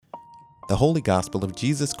The Holy Gospel of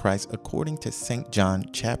Jesus Christ according to St. John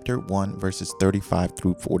chapter 1 verses 35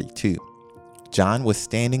 through 42. John was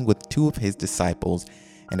standing with two of his disciples,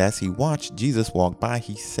 and as he watched Jesus walk by,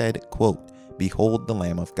 he said, quote, "Behold the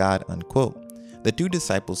Lamb of God," unquote. The two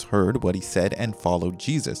disciples heard what he said and followed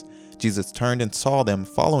Jesus. Jesus turned and saw them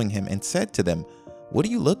following him and said to them, "What are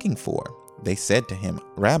you looking for?" They said to him,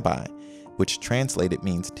 "Rabbi," which translated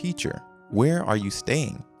means teacher, "where are you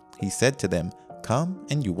staying?" He said to them, "Come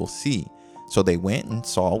and you will see." So they went and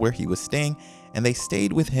saw where he was staying, and they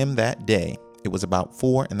stayed with him that day. It was about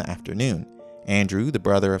 4 p.m. Andrew, the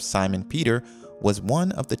brother of Simon Peter, was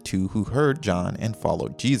one of the two who heard John and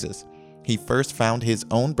followed Jesus. He first found his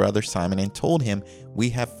own brother Simon and told him, "We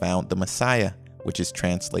have found the Messiah," which is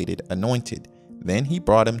translated anointed. Then he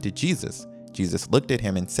brought him to Jesus. Jesus looked at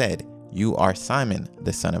him and said, "You are Simon,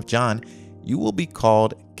 the son of John. You will be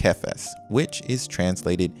called Cephas," which is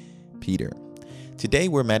translated Peter. Today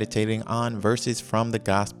we're meditating on verses from the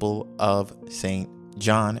Gospel of St.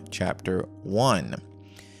 John chapter 1.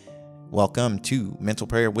 Welcome to Mental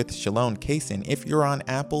Prayer with Shalom Kaysen. If you're on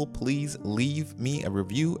Apple, please leave me a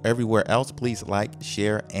review. Everywhere else, please like,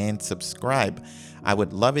 share, and subscribe. I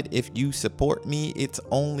would love it if you support me. It's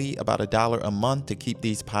only about $1 a month to keep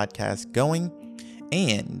these podcasts going.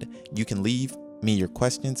 And you can leave me your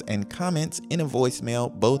questions and comments in a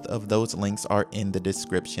voicemail. Both of those links are in the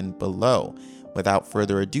description below. Without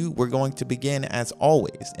further ado, we're going to begin as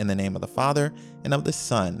always in the name of the Father, and of the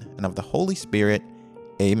Son, and of the Holy Spirit.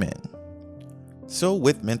 Amen. So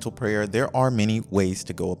with mental prayer, there are many ways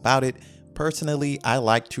to go about it. Personally, I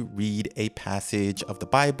like to read a passage of the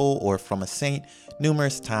Bible or from a saint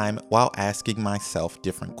numerous times while asking myself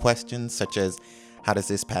different questions, such as, how does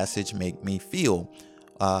this passage make me feel?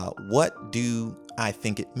 What do I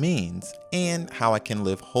think it means, and how I can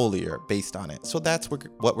live holier based on it. So that's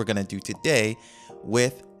what we're going to do today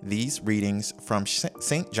with these readings from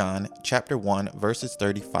St. John chapter 1 verses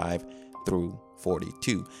 35 through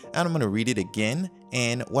 42. And I'm going to read it again,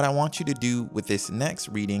 and what I want you to do with this next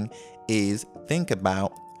reading is think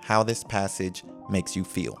about how this passage makes you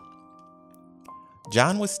feel.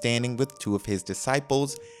 John was standing with two of his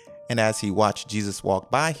disciples, and as he watched Jesus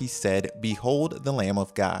walk by, he said, "Behold the Lamb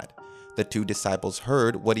of God." The two disciples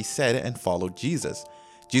heard what he said and followed Jesus.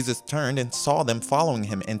 Jesus turned and saw them following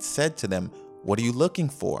him and said to them, "What are you looking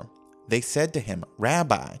for?" They said to him,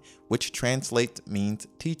 "Rabbi," which translates means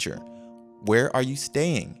teacher, "where are you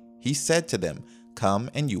staying?" He said to them, "Come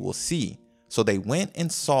and you will see." So they went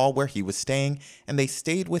and saw where he was staying, and they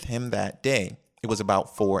stayed with him that day. It was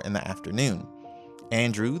about 4 p.m.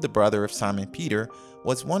 Andrew, the brother of Simon Peter,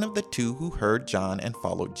 was one of the two who heard John and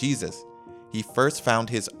followed Jesus. He first found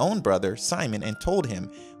his own brother Simon and told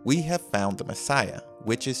him, "We have found the Messiah,"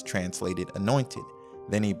 which is translated anointed.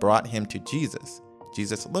 Then he brought him to Jesus.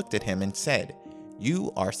 Jesus looked at him and said,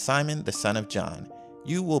 "You are Simon, the son of John.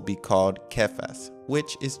 You will be called Cephas,"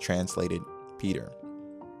 which is translated Peter.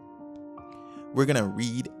 We're going to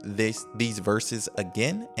read these verses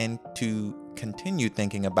again and to continue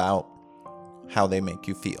thinking about how they make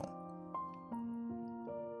you feel.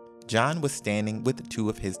 John was standing with two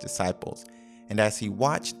of his disciples, and as he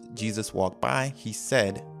watched Jesus walk by, he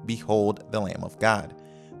said, "Behold the Lamb of God."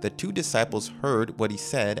 The two disciples heard what he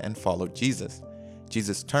said and followed Jesus.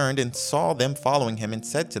 Jesus turned and saw them following him and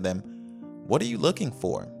said to them, "What are you looking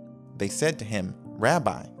for?" They said to him,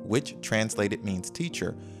 "Rabbi," which translated means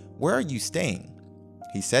teacher, "where are you staying?"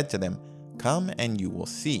 He said to them, "Come and you will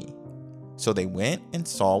see." So they went and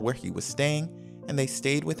saw where he was staying, and they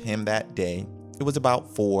stayed with him that day. It was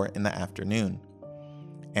about 4 p.m.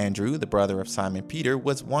 Andrew, the brother of Simon Peter,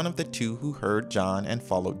 was one of the two who heard John and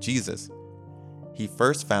followed Jesus. He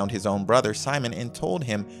first found his own brother Simon and told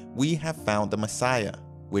him, "We have found the Messiah,"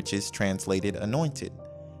 which is translated anointed.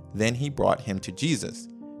 Then he brought him to Jesus.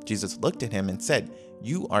 Jesus looked at him and said,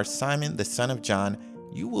 "You are Simon, the son of John.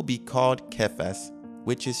 You will be called Cephas,"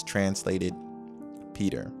 which is translated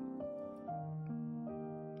Peter.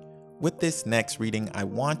 With this next reading, I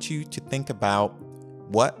want you to think about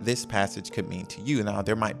what this passage could mean to you. Now,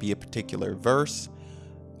 there might be a particular verse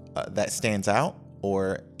that stands out,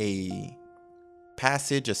 or a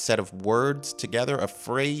passage, a set of words together, a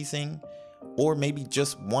phrasing, or maybe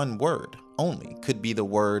just one word only. Could be the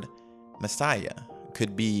word Messiah.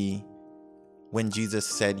 Could be when Jesus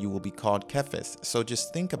said, "You will be called Cephas." So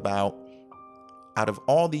just think about, out of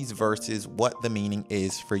all these verses, what the meaning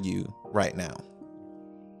is for you right now.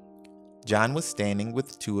 John was standing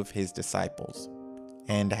with two of his disciples,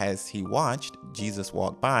 and as he watched Jesus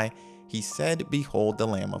walk by, he said, "Behold the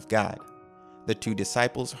Lamb of God." The two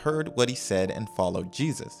disciples heard what he said and followed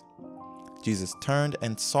Jesus. Jesus turned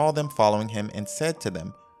and saw them following him and said to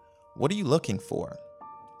them, "What are you looking for?"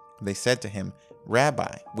 They said to him,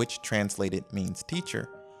 "Rabbi," which translated means teacher,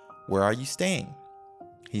 "where are you staying?"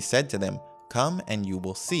 He said to them, "Come and you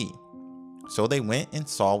will see." So they went and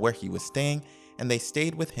saw where he was staying, and they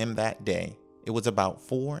stayed with him that day. It was about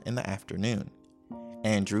 4 p.m.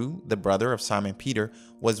 Andrew, the brother of Simon Peter,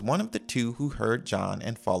 was one of the two who heard John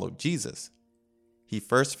and followed Jesus. He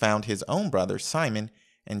first found his own brother Simon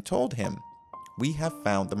and told him, "We have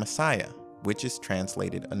found the Messiah," which is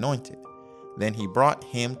translated anointed. Then he brought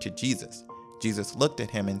him to Jesus. Jesus looked at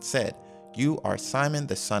him and said, "You are Simon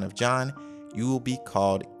the son of John. You will be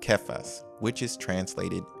called Cephas," which is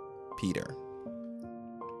translated Peter.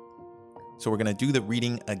 So we're going to do the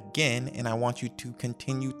reading again, and I want you to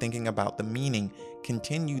continue thinking about the meaning.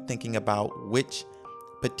 Continue thinking about which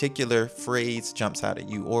particular phrase jumps out at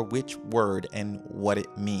you, or which word and what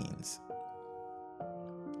it means.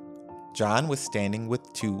 John was standing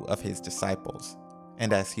with two of his disciples,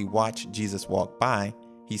 and as he watched Jesus walk by,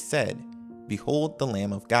 he said, "Behold the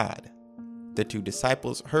Lamb of God." The two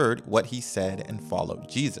disciples heard what he said and followed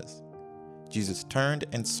Jesus. Jesus turned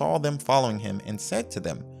and saw them following him and said to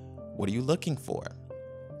them, "What are you looking for?"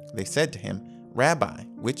 They said to him, "Rabbi,"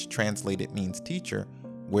 which translated means teacher,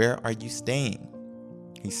 "where are you staying?"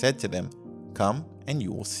 He said to them, "Come and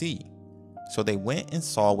you will see." So they went and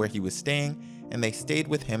saw where he was staying, and they stayed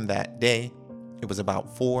with him that day. It was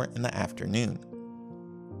about 4 p.m.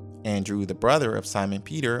 Andrew, the brother of Simon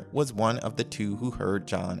Peter, was one of the two who heard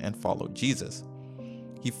John and followed Jesus.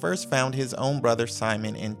 He first found his own brother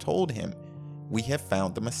Simon and told him, "We have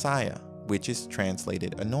found the Messiah," which is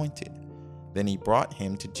translated anointed. Then he brought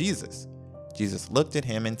him to Jesus. Jesus looked at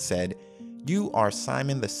him and said, "You are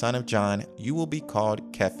Simon the son of John. You will be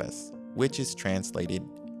called Cephas," which is translated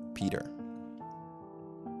Peter.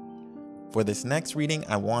 For this next reading,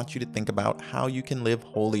 I want you to think about how you can live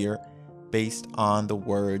holier based on the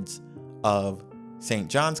words of St.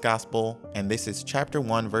 John's Gospel, and this is chapter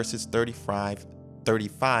 1, verses 35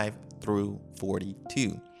 through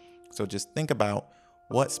 42. So just think about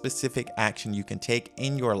what specific action you can take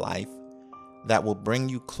in your life that will bring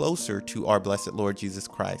you closer to our blessed Lord Jesus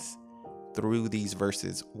Christ. Through these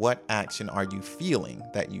verses, what action are you feeling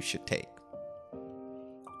that you should take?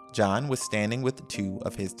 John was standing with two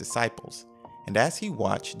of his disciples, and as he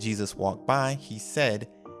watched Jesus walk by, he said,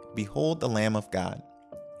 "Behold the Lamb of God."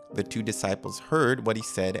 The two disciples heard what he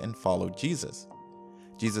said and followed Jesus.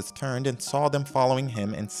 Jesus turned and saw them following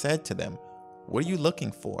him and said to them, "What are you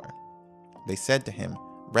looking for?" They said to him,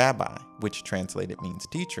 "Rabbi," which translated means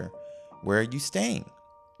teacher, "where are you staying?"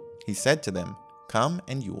 He said to them, "Come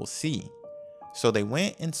and you will see." So they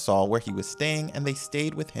went and saw where he was staying, and they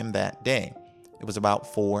stayed with him that day. It was about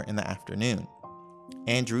 4 p.m.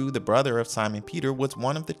 Andrew, the brother of Simon Peter, was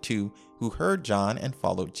one of the two who heard John and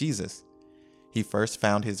followed Jesus. He first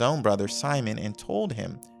found his own brother Simon and told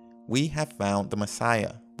him, "We have found the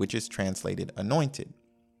Messiah," which is translated anointed.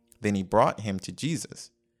 Then he brought him to Jesus.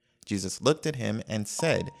 Jesus looked at him and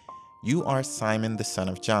said, "You are Simon the son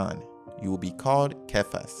of John. You will be called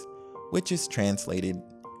Cephas," which is translated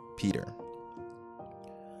Peter.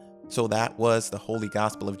 So that was the Holy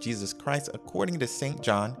Gospel of Jesus Christ according to St.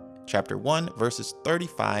 John, chapter 1, verses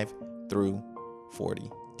 35 through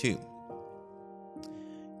 42.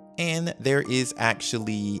 And there is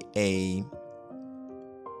actually a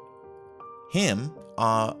hymn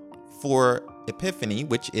for Epiphany,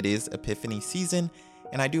 which it is Epiphany season.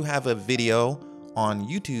 And I do have a video on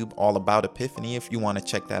YouTube all about Epiphany. If you want to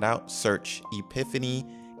check that out, search Epiphany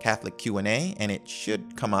Catholic Q&A, and it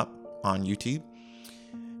should come up on YouTube.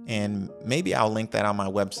 And maybe I'll link that on my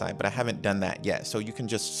website, but I haven't done that yet. So you can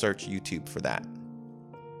just search YouTube for that.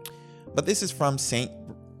 But this is from St.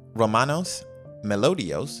 Romanos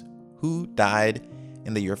Melodios, who died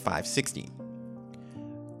in the year 560.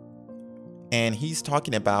 And he's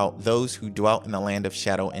talking about those who dwelt in the land of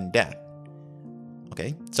shadow and death.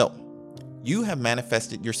 Okay, so you have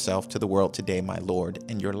manifested yourself to the world today, my Lord,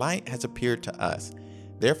 and your light has appeared to us.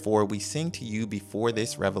 Therefore, we sing to you before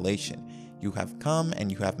this revelation. You have come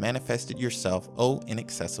and you have manifested yourself, O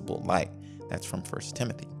inaccessible light. That's from 1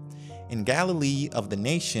 Timothy. In Galilee of the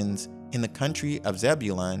nations, in the country of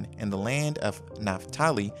Zebulun, in the land of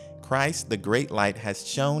Naphtali, Christ, the great light, has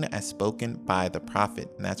shone as spoken by the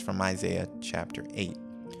prophet. And that's from Isaiah chapter 8.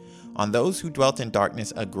 On those who dwelt in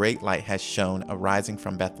darkness, a great light has shone, arising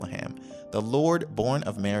from Bethlehem. The Lord, born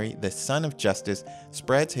of Mary, the Son of Justice,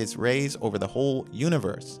 spreads his rays over the whole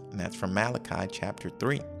universe. And that's from Malachi chapter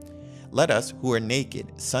 3. Let us, who are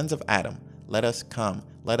naked, sons of Adam, let us come.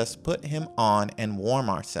 Let us put him on and warm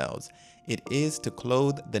ourselves. It is to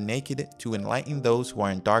clothe the naked, to enlighten those who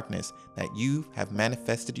are in darkness, that you have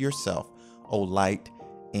manifested yourself, O light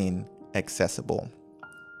inaccessible.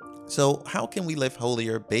 So how can we live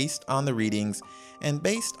holier based on the readings and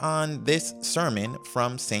based on this sermon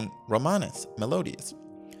from St. Romanus Melodius?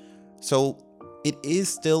 So it is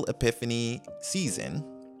still Epiphany season,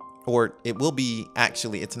 or it will be,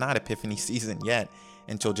 actually, it's not Epiphany season yet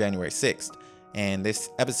until January 6th. And this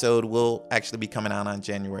episode will actually be coming out on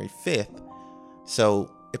January 5th.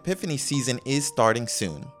 So Epiphany season is starting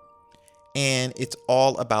soon. And it's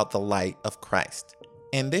all about the light of Christ.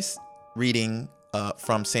 And this reading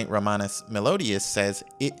from St. Romanus Melodius says,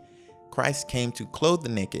 Christ came to clothe the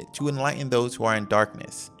naked, to enlighten those who are in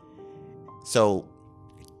darkness. So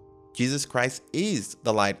Jesus Christ is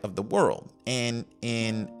the light of the world. And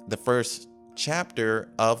in the first chapter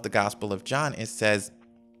of the Gospel of John, it says,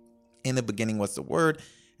 in the beginning was the Word,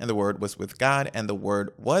 and the Word was with God, and the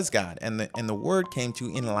Word was God. And the Word came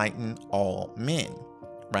to enlighten all men,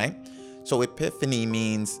 right? So epiphany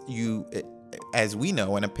means as we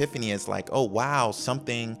know, an epiphany is like, oh, wow,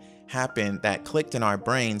 something happened that clicked in our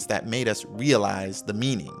brains that made us realize the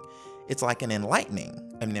meaning. It's like an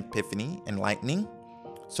epiphany, enlightening.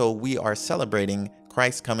 So we are celebrating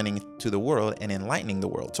Christ coming into the world and enlightening the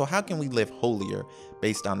world. So how can we live holier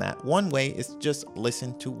based on that? One way is just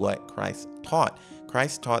listen to what Christ taught.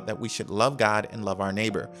 Christ taught that we should love God and love our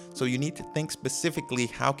neighbor. So you need to think specifically,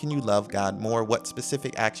 how can you love God more? What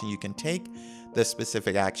specific action you can take? The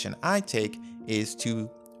specific action I take is to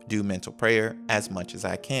do mental prayer as much as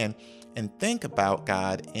I can and think about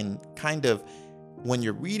God in kind of, when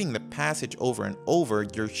you're reading the passage over and over,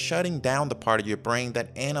 you're shutting down the part of your brain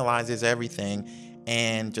that analyzes everything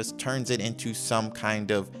and just turns it into some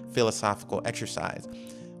kind of philosophical exercise.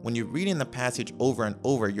 When you're reading the passage over and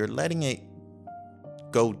over, you're letting it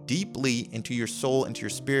go deeply into your soul, into your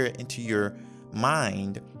spirit, into your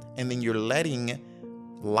mind, and then you're letting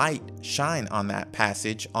light shine on that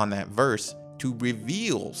passage, on that verse, to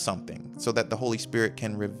reveal something, so that the Holy Spirit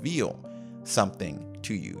can reveal something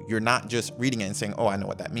to you. You're not just reading it and saying, oh, I know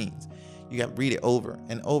what that means. You got to read it over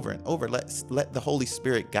and over and over. Let the Holy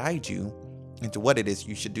Spirit guide you into what it is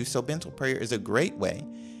you should do. So mental prayer is a great way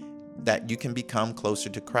that you can become closer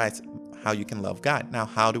to Christ, how you can love God. Now,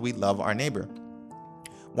 how do we love our neighbor?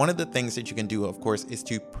 One of the things that you can do, of course, is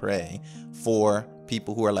to pray for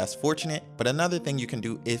people who are less fortunate. But another thing you can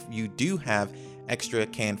do, if you do have extra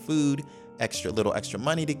canned food, extra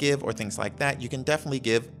money to give, or things like that, you can definitely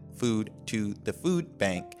give food to the food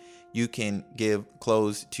bank. You can give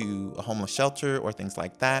clothes to a homeless shelter or things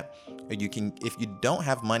like that. Or you can, if you don't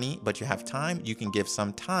have money but you have time, you can give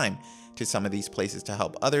some time to some of these places to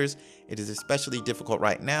help others. It is especially difficult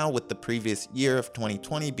right now with the previous year of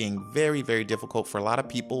 2020 being very, very difficult for a lot of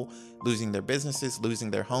people, losing their businesses,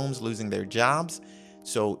 losing their homes, losing their jobs.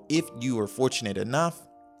 So if you are fortunate enough,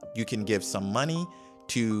 you can give some money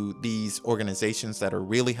to these organizations that are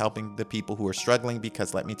really helping the people who are struggling,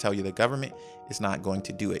 because let me tell you, the government is not going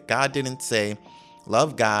to do it. God didn't say,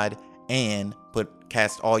 love God and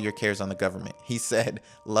cast all your cares on the government. He said,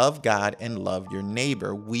 love God and love your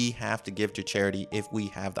neighbor. We have to give to charity if we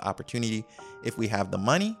have the opportunity. If we have the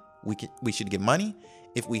money, we should give money.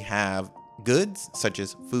 If we have goods such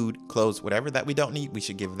as food, clothes, whatever that we don't need, we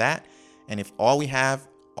should give that. And if all we have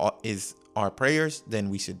is our prayers, then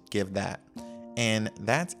we should give that. And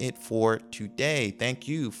that's it for today. Thank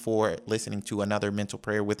you for listening to another Mental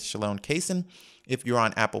Prayer with Shalom Kaysen. If you're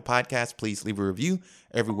on Apple Podcasts, please leave a review.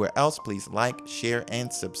 Everywhere else, please like, share,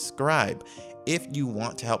 and subscribe. If you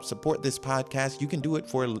want to help support this podcast, you can do it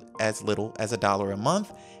for as little as $1 a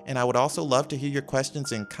month. And I would also love to hear your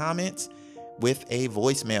questions and comments with a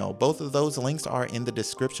voicemail. Both of those links are in the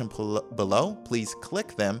description below. Please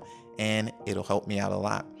click them and it'll help me out a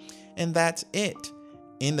lot. And that's it.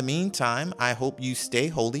 In the meantime, I hope you stay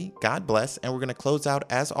holy. God bless. And we're going to close out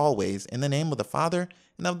as always in the name of the Father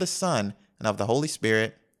and of the Son and of the Holy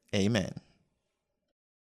Spirit. Amen.